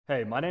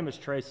Hey, my name is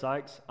Trey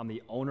Sykes. I'm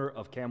the owner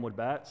of CamWood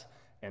Bats,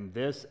 and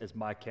this is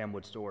my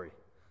CamWood story.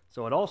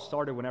 So it all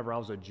started whenever I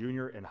was a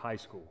junior in high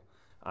school.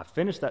 I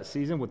finished that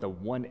season with a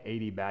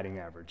 180 batting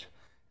average.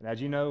 And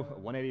as you know, a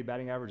 180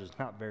 batting average is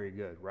not very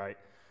good, right?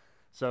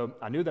 So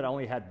I knew that I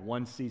only had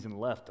one season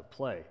left to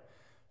play.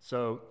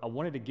 So I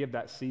wanted to give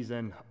that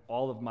season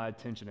all of my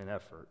attention and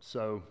effort.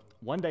 So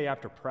one day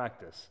after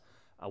practice,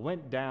 I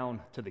went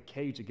down to the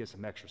cage to get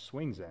some extra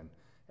swings in.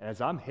 And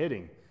as I'm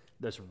hitting,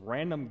 this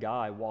random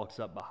guy walks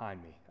up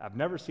behind me. I've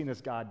never seen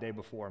this guy a day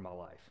before in my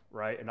life,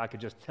 right? And I could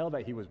just tell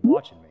that he was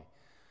watching me.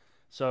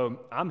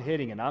 So I'm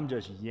hitting and I'm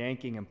just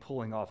yanking and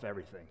pulling off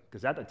everything.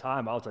 Because at the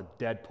time, I was a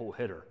dead pull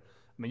hitter.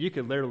 I mean, you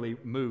could literally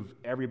move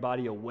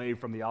everybody away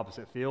from the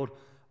opposite field.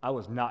 I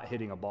was not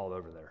hitting a ball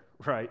over there,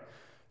 right?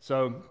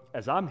 So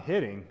as I'm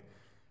hitting,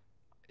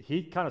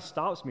 he kind of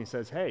stops me and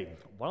says, "Hey,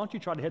 why don't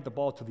you try to hit the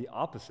ball to the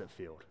opposite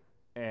field?"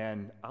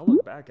 And I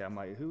look back at him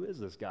like, who is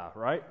this guy,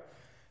 right?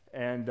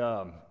 And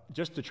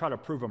just to try to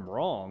prove him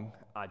wrong,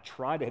 I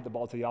tried to hit the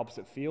ball to the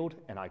opposite field,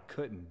 and I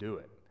couldn't do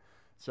it.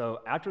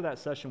 So after that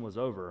session was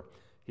over,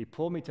 he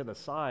pulled me to the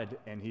side,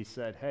 and he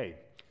said, "Hey,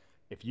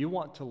 if you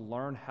want to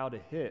learn how to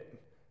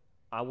hit,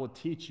 I will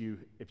teach you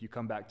if you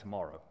come back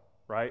tomorrow,"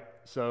 right?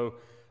 So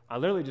I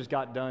literally just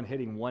got done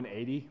hitting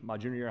 180 my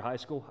junior year of high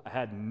school. I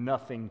had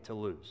nothing to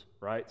lose,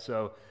 right?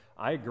 So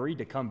I agreed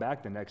to come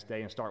back the next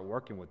day and start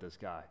working with this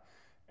guy.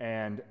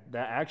 And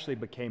that actually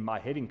became my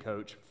hitting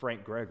coach,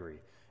 Frank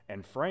Gregory.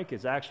 And Frank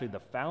is actually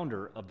the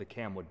founder of the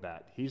CamWood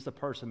bat. He's the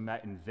person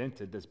that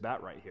invented this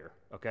bat right here,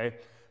 okay?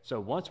 So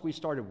once we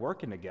started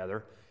working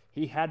together,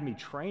 he had me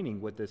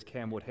training with this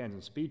CamWood hands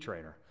and speed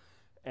trainer.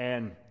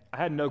 And I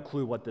had no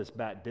clue what this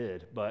bat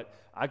did, but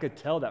I could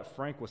tell that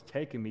Frank was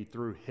taking me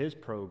through his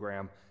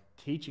program,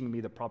 teaching me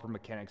the proper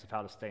mechanics of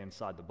how to stay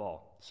inside the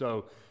ball.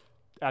 So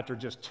after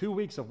just 2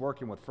 weeks of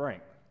working with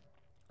Frank,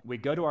 we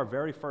go to our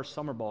very first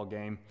summer ball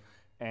game,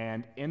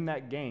 and in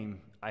that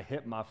game, I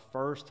hit my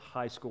first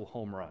high school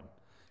home run.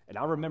 And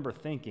I remember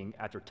thinking,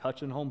 after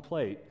touching home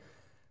plate,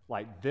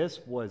 like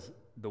this was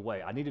the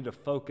way. I needed to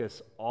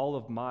focus all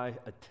of my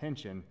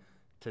attention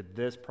to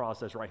this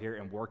process right here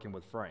and working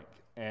with Frank.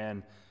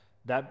 And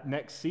that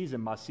next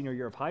season, my senior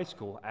year of high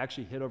school, I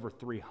actually hit over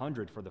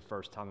 300 for the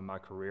first time in my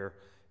career.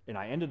 And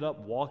I ended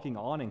up walking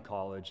on in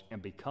college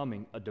and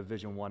becoming a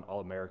Division I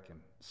All-American.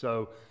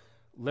 So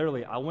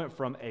literally, I went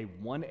from a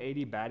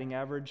 180 batting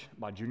average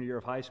my junior year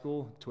of high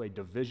school to a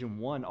Division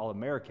I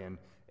All-American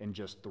in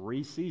just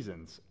 3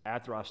 seasons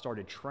after I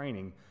started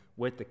training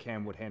with the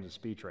CamWood Hands and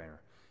Speed Trainer.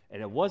 And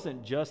it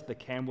wasn't just the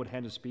CamWood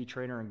Hands and Speed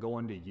Trainer and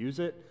going to use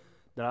it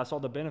that I saw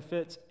the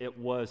benefits. It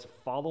was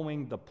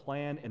following the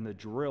plan and the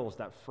drills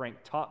that Frank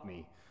taught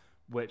me,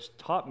 which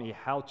taught me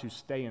how to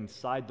stay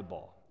inside the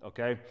ball,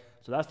 okay?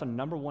 So that's the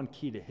number one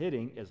key to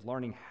hitting, is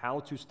learning how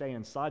to stay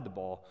inside the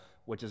ball,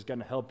 which is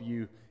gonna help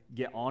you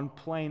get on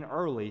plane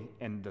early,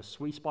 and the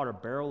sweet spot or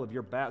barrel of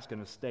your bat's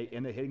gonna stay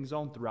in the hitting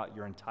zone throughout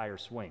your entire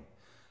swing.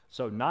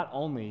 So not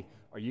only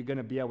are you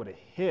gonna be able to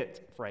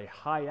hit for a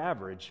high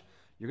average,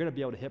 you're gonna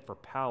be able to hit for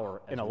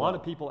power. And a lot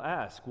of people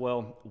ask,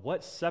 well,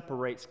 what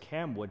separates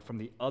CamWood from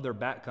the other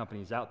bat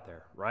companies out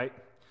there, right?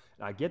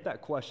 And I get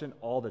that question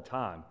all the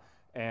time.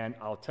 And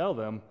I'll tell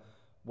them,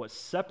 what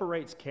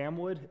separates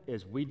CamWood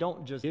is we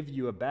don't just give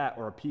you a bat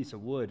or a piece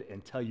of wood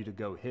and tell you to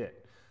go hit.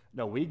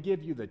 No, we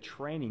give you the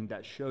training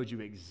that shows you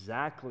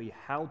exactly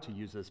how to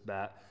use this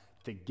bat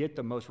to get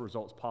the most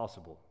results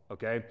possible,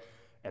 okay?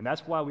 And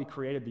that's why we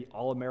created the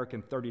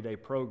All-American 30-Day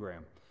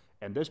program.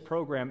 And this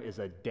program is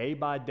a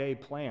day-by-day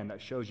plan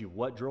that shows you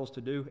what drills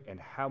to do and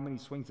how many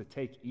swings to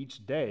take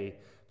each day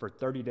for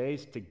 30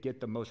 days to get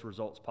the most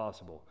results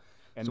possible.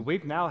 And so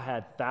we've now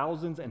had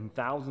thousands and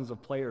thousands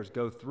of players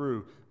go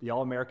through the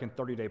All-American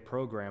 30-Day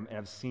program and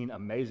have seen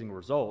amazing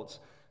results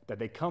that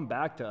they come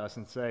back to us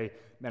and say,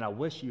 "Man, I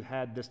wish you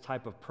had this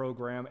type of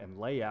program and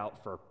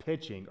layout for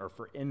pitching or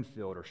for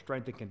infield or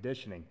strength and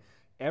conditioning,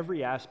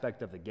 every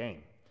aspect of the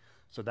game."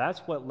 So that's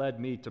what led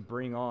me to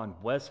bring on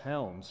Wes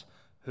Helms,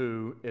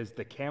 who is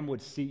the CamWood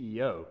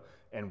CEO.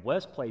 And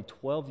Wes played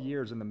 12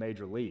 years in the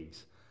major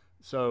leagues.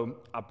 So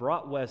I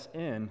brought Wes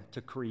in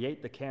to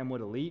create the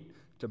CamWood Elite,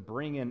 to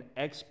bring in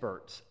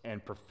experts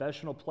and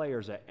professional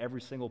players at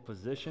every single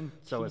position.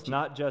 So it's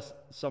not just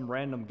some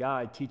random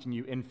guy teaching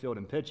you infield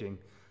and pitching.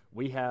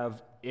 We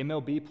have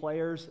MLB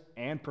players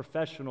and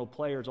professional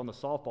players on the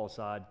softball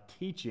side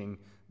teaching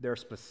their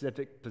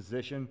specific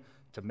position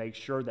to make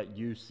sure that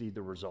you see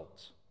the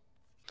results.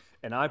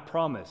 And I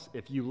promise,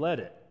 if you let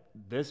it,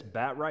 this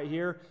bat right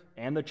here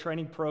and the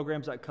training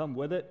programs that come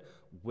with it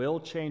will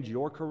change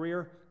your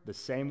career the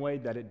same way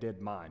that it did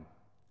mine.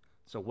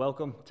 So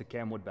welcome to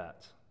CamWood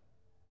Bats.